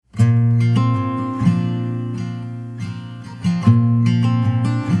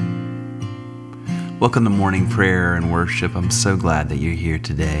Welcome to morning prayer and worship. I'm so glad that you're here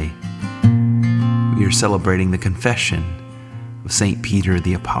today. We are celebrating the confession of St. Peter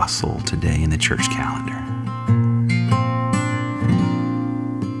the Apostle today in the church calendar.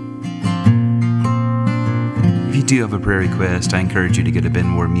 If you do have a prayer request, I encourage you to go to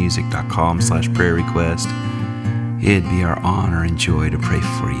benwardmusic.com/prayer request. It'd be our honor and joy to pray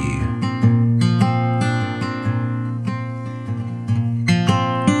for you.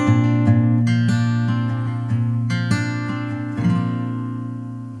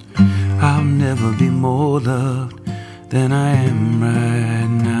 I'll never be more loved than I am right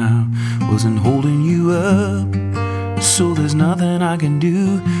now. Wasn't holding you up, so there's nothing I can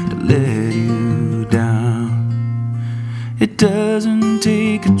do to let you down. It doesn't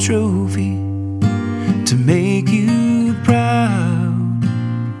take a trophy to make you proud.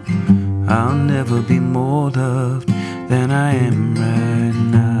 I'll never be more loved than I am right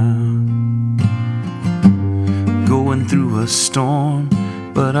now. Going through a storm,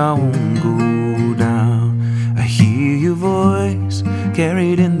 but I won't go down. I hear your voice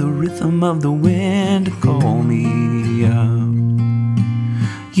carried in the rhythm of the wind to call me out.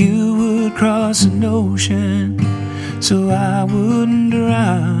 You would cross an ocean so I wouldn't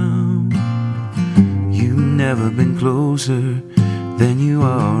drown. You've never been closer than you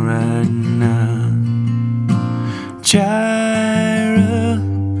are right now. Jireh,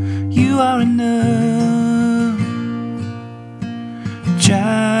 you are enough.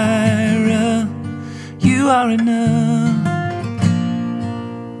 Jireh, you are enough.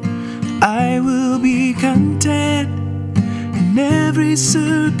 I will be content in every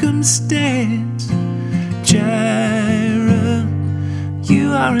circumstance. Jireh,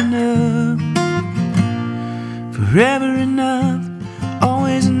 you are enough. Forever enough,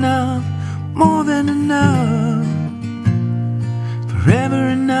 always enough, more than enough. Forever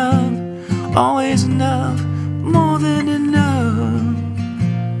enough, always enough, more than enough.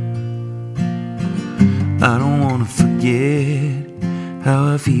 I don't want to forget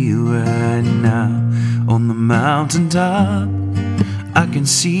how I feel right now. On the mountaintop, I can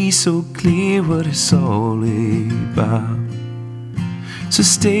see so clear what it's all about. So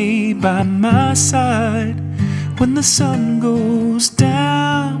stay by my side when the sun goes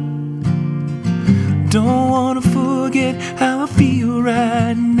down. Don't want to forget how I feel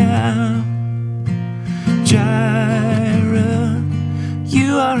right now. Jireh,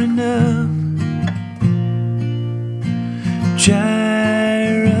 you are enough.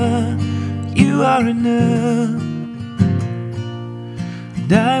 Jireh, you are enough.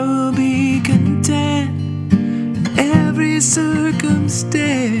 And I will be content in every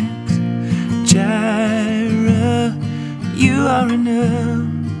circumstance. Jireh, you are enough.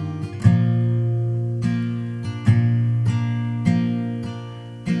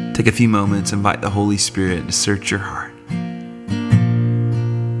 Take a few moments, invite the Holy Spirit to search your heart.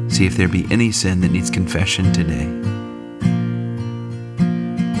 See if there be any sin that needs confession today.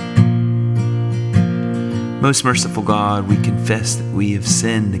 Most merciful God, we confess that we have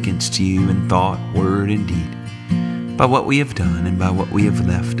sinned against you in thought, word, and deed, by what we have done and by what we have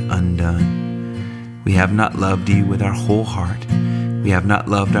left undone. We have not loved you with our whole heart. We have not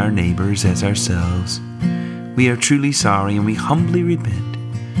loved our neighbors as ourselves. We are truly sorry and we humbly repent.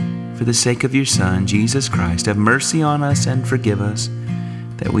 For the sake of your Son, Jesus Christ, have mercy on us and forgive us,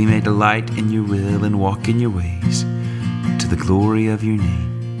 that we may delight in your will and walk in your ways, to the glory of your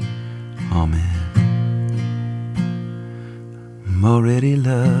name. Amen. I'm already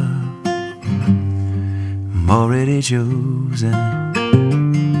loved, I'm already chosen,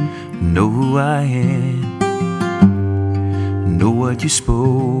 know who I am, know what you've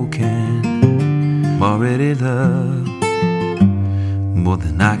spoken. I'm already loved, more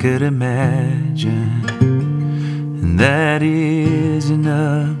than I could imagine, and that is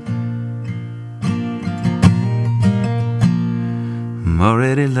enough. I'm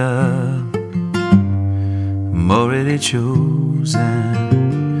already loved, I'm already chosen, I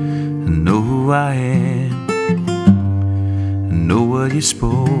know who I am, I know what you've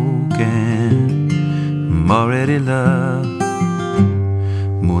spoken. I'm already loved,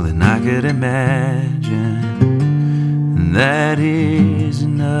 more than I could imagine, and that is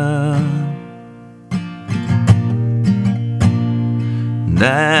enough.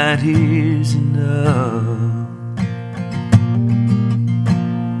 That is enough.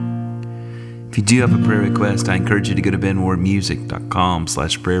 If you do have a prayer request, I encourage you to go to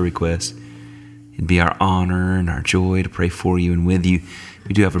benwardmusic.com/prayer request. It'd be our honor and our joy to pray for you and with you.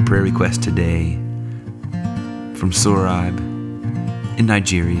 We do have a prayer request today from Soraib in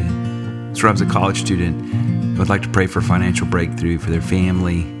Nigeria. Soraib's a college student who would like to pray for financial breakthrough for their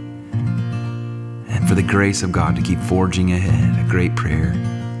family for the grace of God to keep forging ahead, a great prayer.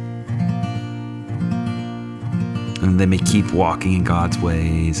 And they may keep walking in God's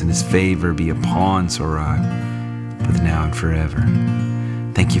ways, and His favor be upon Sorab, both now and forever.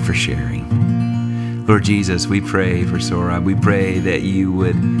 Thank you for sharing. Lord Jesus, we pray for Sorab. We pray that you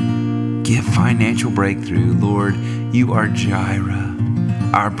would give financial breakthrough. Lord, you are Jireh,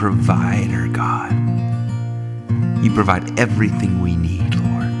 our provider, God. You provide everything we need, Lord.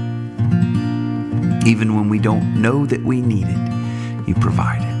 Even when we don't know that we need it, you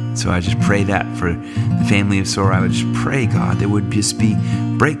provide it. So I just pray that for the family of Sorab. I would just pray, God, there would just be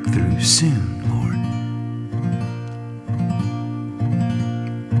breakthrough soon, Lord.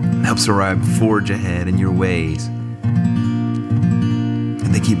 Help Sorab forge ahead in your ways.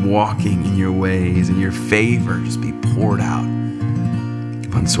 And they keep walking in your ways, and your favor just be poured out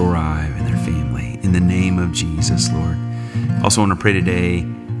upon Sorab and their family. In the name of Jesus, Lord. Also want to pray today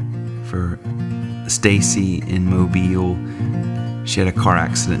for Stacy in Mobile. She had a car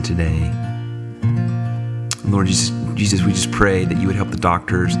accident today. Lord Jesus, we just pray that you would help the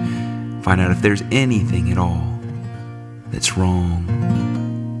doctors find out if there's anything at all that's wrong.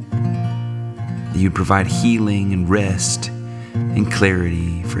 That you'd provide healing and rest and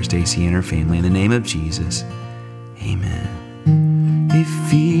clarity for Stacy and her family. In the name of Jesus, amen.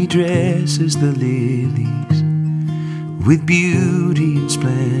 If He dresses the lilies with beauty and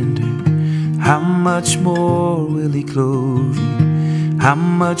splendor, how much more will He clothe you? How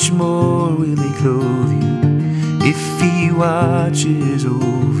much more will He clothe you? If He watches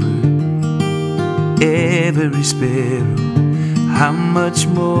over every sparrow, how much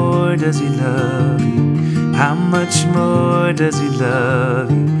more does He love you? How much more does He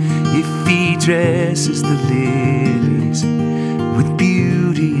love you? If He dresses the lilies with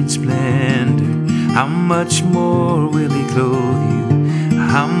beauty and splendor, how much more will He clothe you?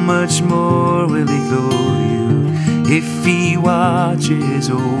 How much more will He clothe you? If He watches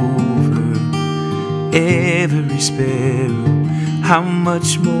over every sparrow, how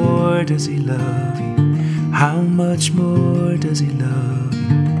much more does He love you? How much more does He love you?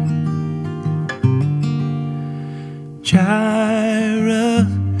 Jireh,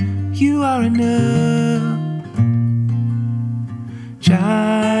 you are enough.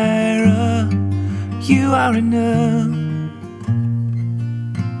 Jireh, you are enough.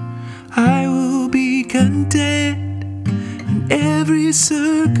 I will be content in every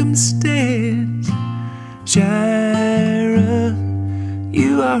circumstance. Jireh,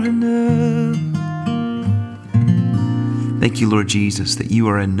 you are enough. Thank you, Lord Jesus, that you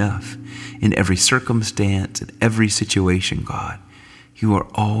are enough in every circumstance, in every situation, God. You are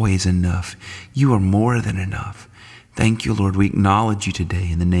always enough. You are more than enough. Thank you, Lord. We acknowledge you today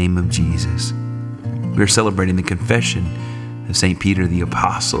in the name of Jesus. We are celebrating the confession of St. Peter the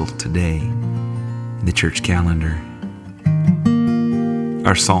Apostle today in the church calendar.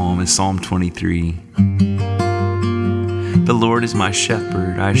 Our psalm is Psalm 23. The Lord is my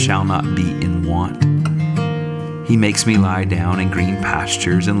shepherd, I shall not be in want. He makes me lie down in green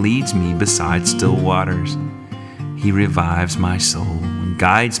pastures and leads me beside still waters. He revives my soul and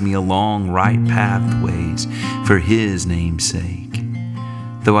guides me along right pathways for His name's sake.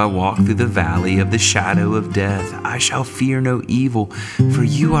 Though I walk through the valley of the shadow of death, I shall fear no evil, for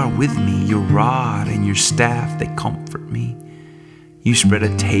you are with me, your rod and your staff, they comfort me. You spread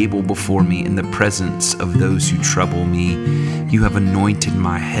a table before me in the presence of those who trouble me. You have anointed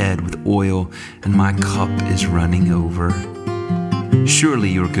my head with oil, and my cup is running over. Surely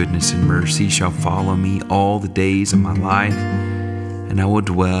your goodness and mercy shall follow me all the days of my life, and I will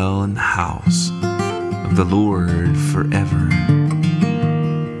dwell in the house of the Lord forever.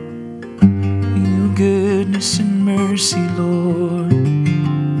 Your goodness and mercy, Lord,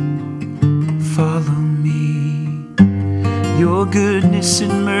 follow me. Your goodness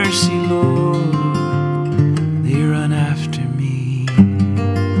and mercy, Lord, they run after me.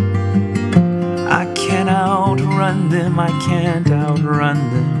 I can't outrun them, I can't outrun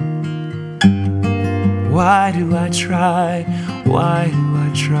them. Why do I try? Why do I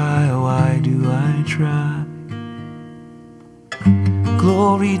try? Why do I try?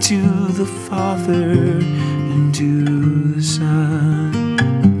 Glory to the Father and to the Son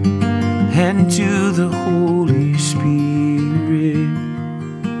and to the Holy Spirit,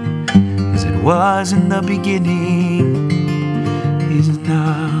 as it was in the beginning, is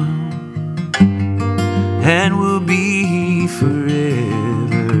now, and will be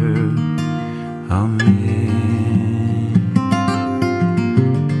forever. Amen.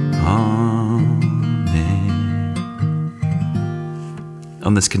 Amen.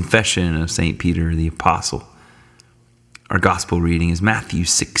 On this confession of St. Peter the Apostle, our gospel reading is Matthew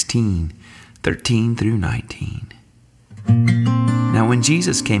 16, 13 through 19. Now when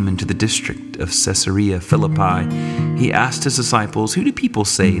Jesus came into the district of Caesarea Philippi, he asked his disciples, "Who do people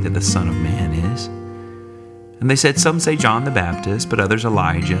say that the Son of Man is?" And they said, "Some say John the Baptist, but others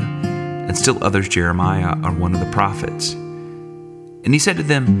Elijah, and still others Jeremiah or one of the prophets." And he said to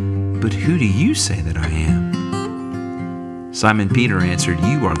them, "But who do you say that I am?" Simon Peter answered,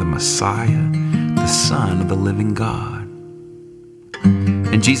 "You are the Messiah, the Son of the living God."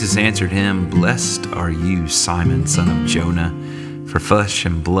 And Jesus answered him, "Blessed are you, Simon, son of Jonah, for flesh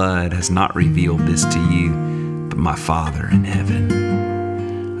and blood has not revealed this to you, but my Father in heaven.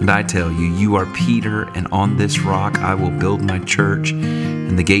 And I tell you, you are Peter, and on this rock I will build my church,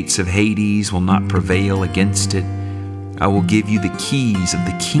 and the gates of Hades will not prevail against it. I will give you the keys of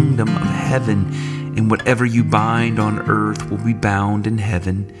the kingdom of heaven, and whatever you bind on earth will be bound in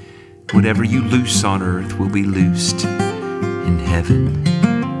heaven. Whatever you loose on earth will be loosed in heaven."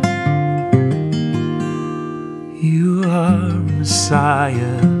 You are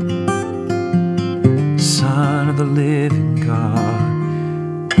Messiah, Son of the living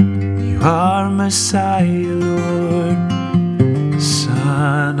God. You are Messiah, Lord,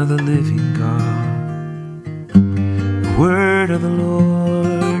 Son of the living God. The word of the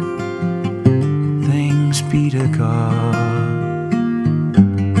Lord, thanks be to God.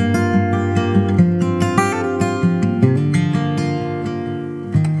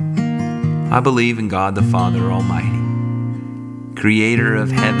 I believe in God the Father Almighty, creator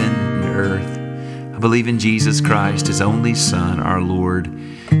of heaven and earth. I believe in Jesus Christ, his only Son, our Lord.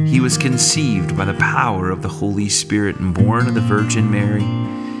 He was conceived by the power of the Holy Spirit and born of the Virgin Mary.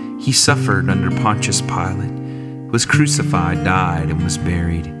 He suffered under Pontius Pilate, was crucified, died, and was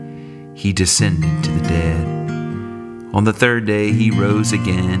buried. He descended to the dead. On the third day he rose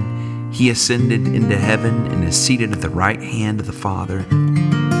again. He ascended into heaven and is seated at the right hand of the Father.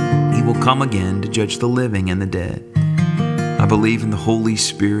 He will come again to judge the living and the dead. I believe in the Holy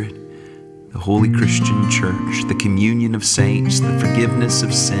Spirit, the Holy Christian Church, the communion of saints, the forgiveness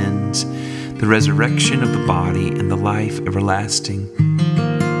of sins, the resurrection of the body, and the life everlasting.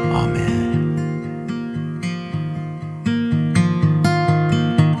 Amen.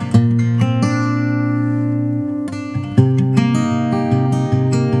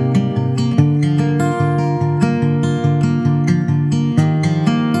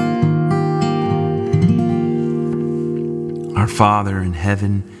 Our Father in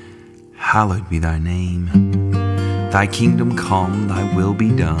heaven, hallowed be thy name. Thy kingdom come, thy will be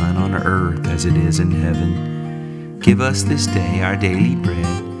done on earth as it is in heaven. Give us this day our daily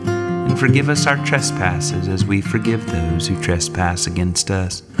bread, and forgive us our trespasses as we forgive those who trespass against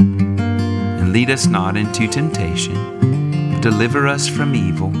us. And lead us not into temptation, but deliver us from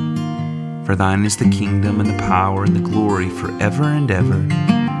evil. For thine is the kingdom and the power and the glory forever and ever.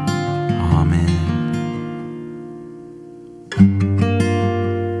 Amen.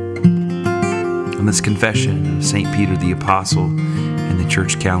 On this confession of St. Peter the Apostle in the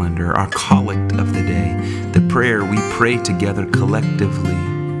church calendar, our collect of the day, the prayer we pray together collectively,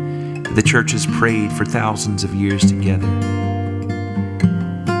 the church has prayed for thousands of years together.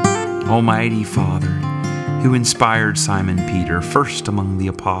 Almighty Father, who inspired Simon Peter, first among the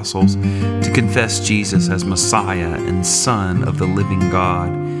apostles, to confess Jesus as Messiah and Son of the living God,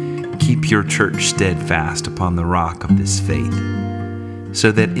 keep your church steadfast upon the rock of this faith, so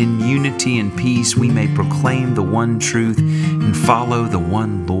that in unity and peace we may proclaim the one truth and follow the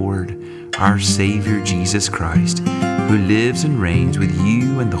one Lord, our Savior Jesus Christ, who lives and reigns with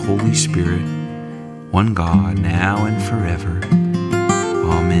you and the Holy Spirit, one God, now and forever.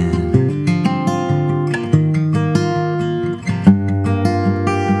 Amen.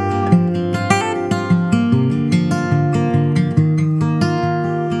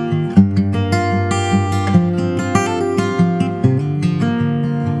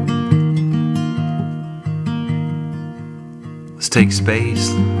 Let's take space,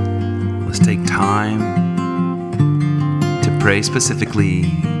 let's take time to pray specifically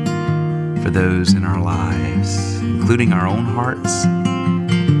for those in our lives, including our own hearts,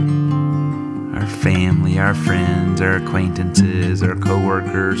 our family, our friends, our acquaintances, our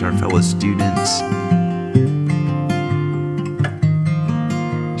co-workers, our fellow students,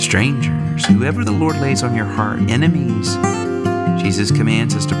 strangers, whoever the Lord lays on your heart, enemies. Jesus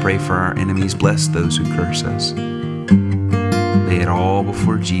commands us to pray for our enemies, bless those who curse us. Lay it all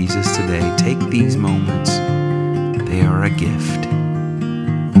before Jesus today. Take these moments. They are a gift.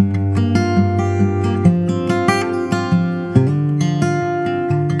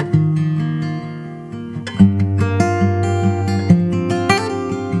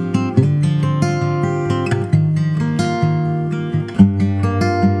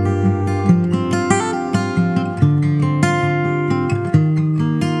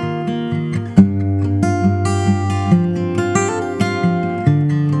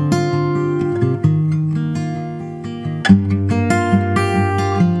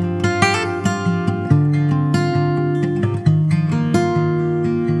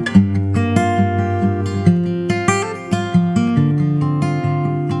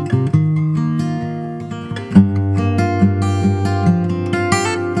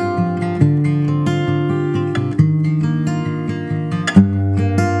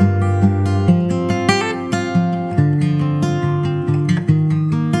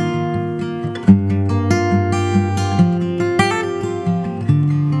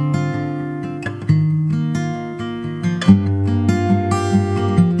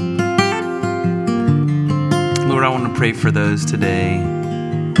 pray for those today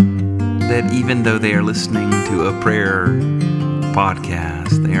that even though they are listening to a prayer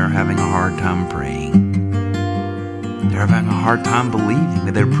podcast, they are having a hard time praying. They're having a hard time believing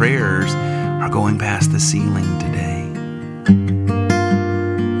that their prayers are going past the ceiling today.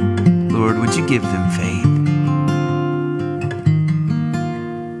 Lord, would you give them faith?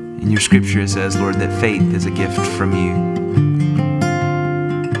 In your scripture it says, Lord, that faith is a gift from you.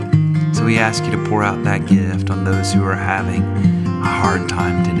 So we ask you to pour out that gift on those who are having a hard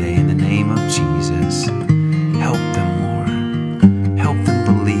time today. In the name of Jesus, help them, Lord. Help them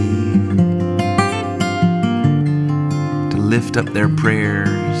believe, to lift up their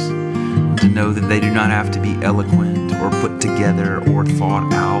prayers, and to know that they do not have to be eloquent or put together or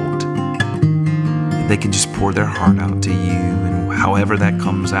thought out. That they can just pour their heart out to you, and however that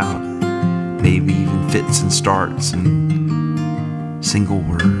comes out, maybe even fits and starts and single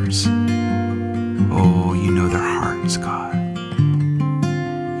words. Oh, you know their hearts, God.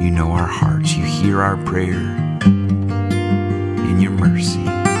 You know our hearts. You hear our prayer in your mercy.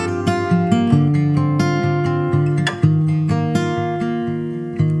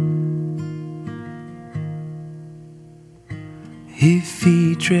 If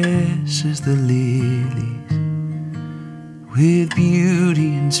he dresses the lilies with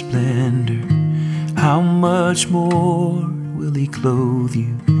beauty and splendor, how much more will he clothe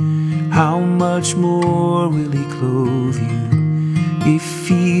you? How much more will he clothe you? If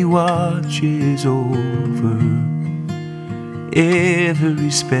he watches over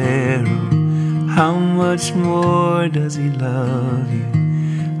every sparrow, how much more does he love you?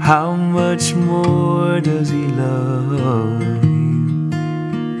 How much more does he love you?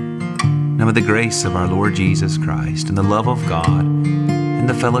 Now may the grace of our Lord Jesus Christ and the love of God and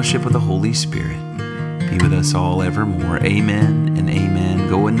the fellowship of the Holy Spirit be with us all evermore. Amen and amen.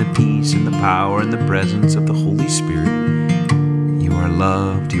 Go in the peace and the power and the presence of the Holy Spirit. You are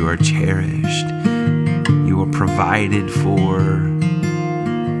loved. You are cherished. You are provided for.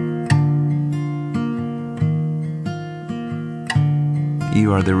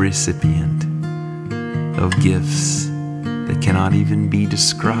 You are the recipient of gifts that cannot even be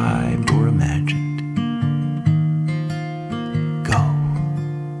described or imagined. Go,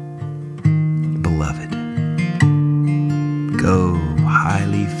 beloved. Go,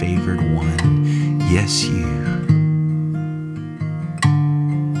 highly favored one. Yes, you.